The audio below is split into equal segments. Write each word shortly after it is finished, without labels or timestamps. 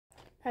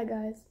Hi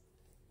guys.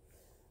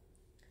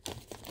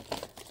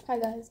 Hi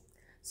guys.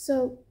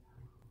 So,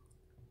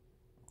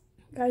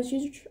 guys,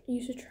 you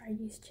should try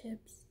these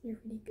chips. They're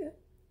really good.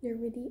 They're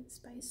really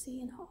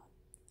spicy and hot.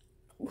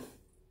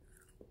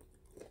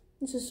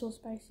 This is so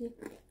spicy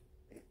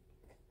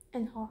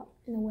and hot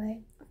in a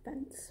way.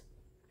 Offense.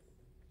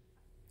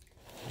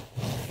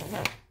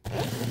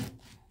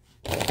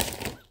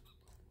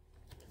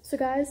 So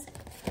guys,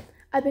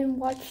 I've been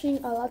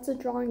watching lots of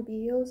drawing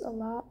videos, a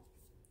lot.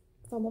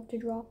 I love to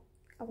draw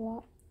a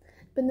lot.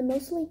 But the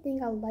mostly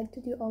thing I like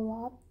to do a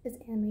lot is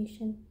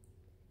animation.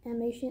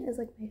 Animation is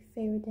like my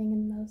favorite thing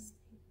in most.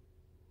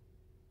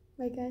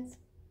 Right guys?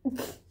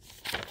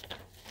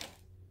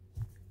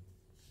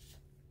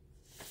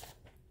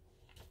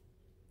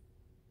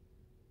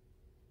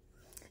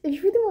 If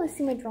you really want to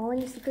see my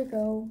drawings, you could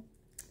go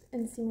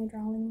and see my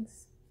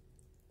drawings.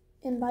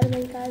 And by the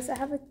way guys, I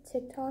have a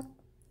TikTok,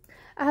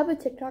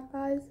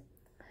 guys,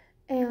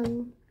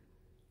 and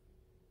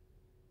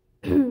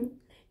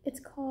it's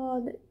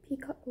called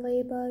Peacock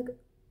Ladybug.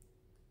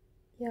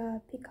 Yeah,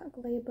 Peacock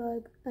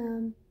Ladybug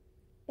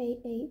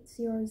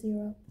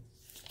 8800.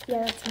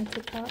 Yeah, that's my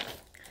TikTok.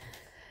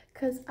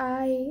 Cause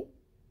I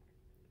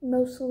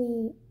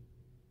mostly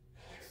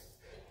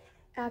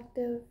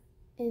active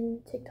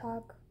in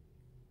TikTok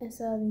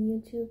instead of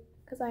YouTube,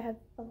 because I have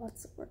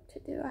lots of work to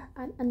do.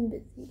 I'm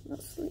busy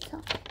mostly,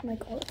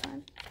 like all the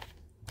time.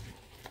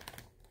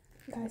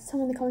 Guys, tell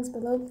me in the comments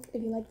below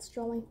if you like this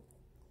drawing.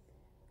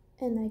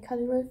 And I cut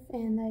it with,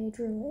 and I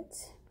drew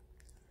it.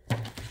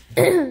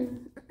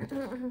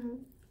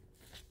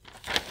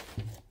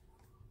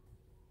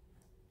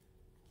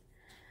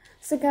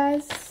 So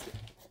guys,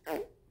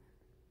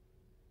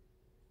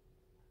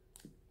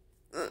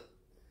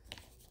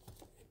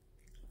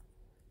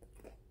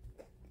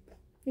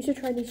 you should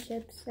try these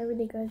chips. They're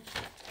really good.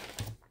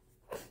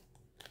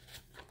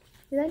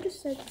 Did I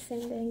just say the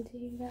same thing to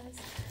you guys?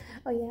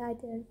 Oh yeah, I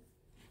did.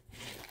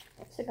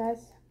 So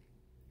guys,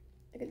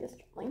 look at this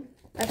drawing.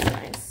 That's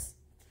nice.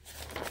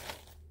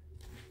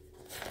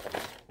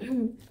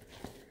 And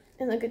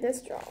look at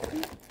this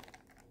drawing.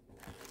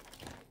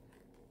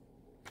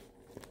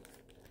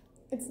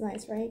 It's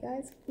nice, right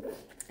guys?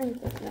 I'm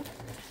good enough.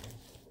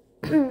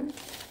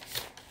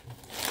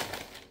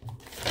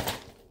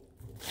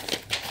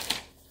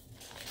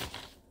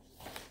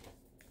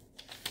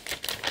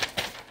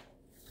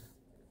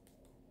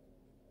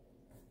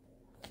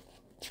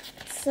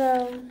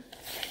 So,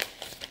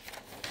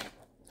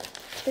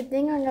 the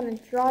thing I'm gonna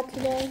draw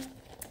today,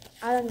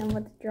 I don't know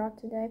what to draw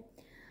today,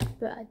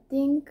 but I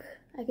think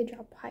I could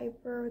draw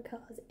Piper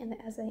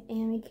as an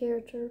anime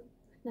character.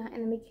 Not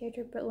anime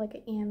character, but like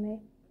an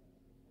anime,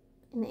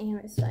 in the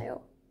anime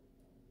style.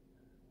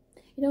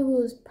 You know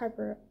who is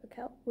Piper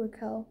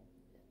Rockelle?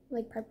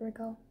 Like Piper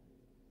Rockelle.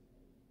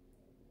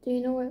 Do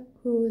you know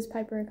who is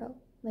Piper Rockelle?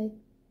 Like,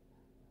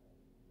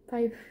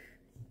 Piper.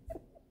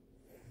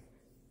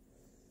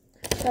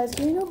 Guys,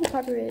 do you know who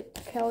Piper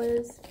Rockelle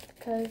is?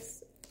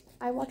 Because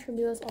I watch her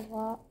videos a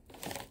lot.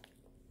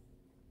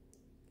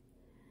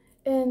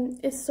 And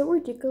it's so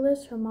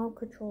ridiculous her mom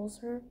controls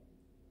her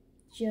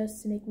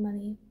just to make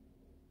money.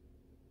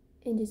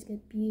 And just get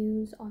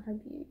views on her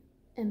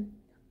and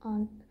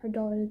on her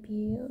daughter's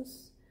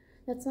views.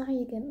 That's not how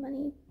you get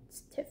money.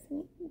 It's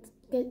Tiffany.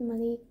 Get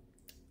money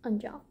on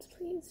jobs,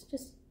 please.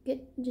 Just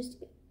get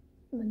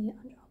money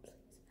on jobs,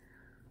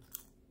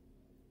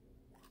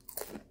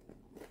 please.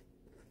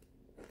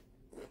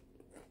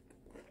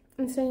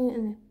 I'm saying it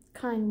in a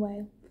kind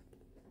way.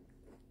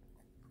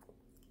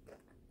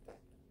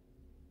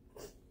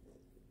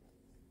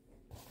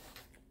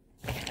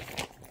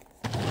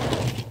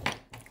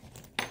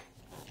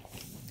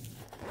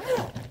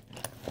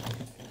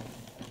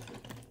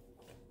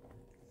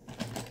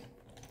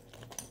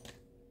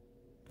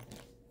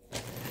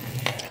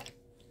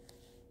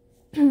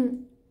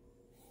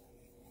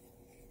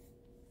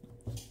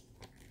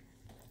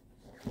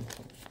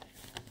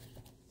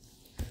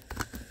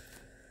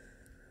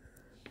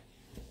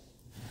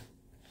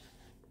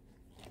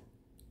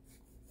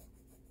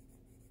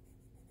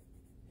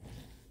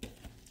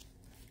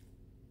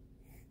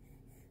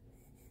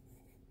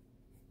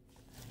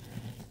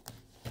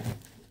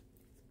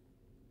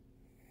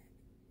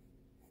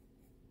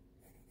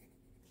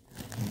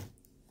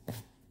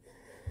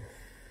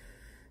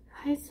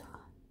 I saw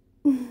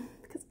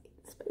because I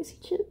eat spicy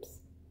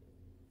chips.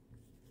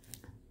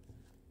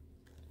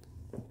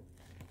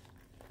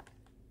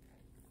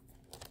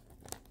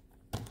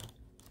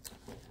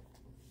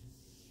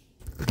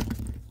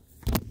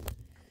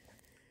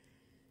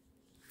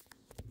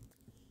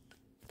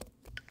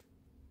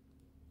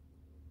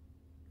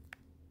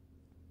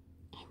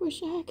 I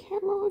wish I had a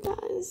camera,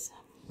 guys.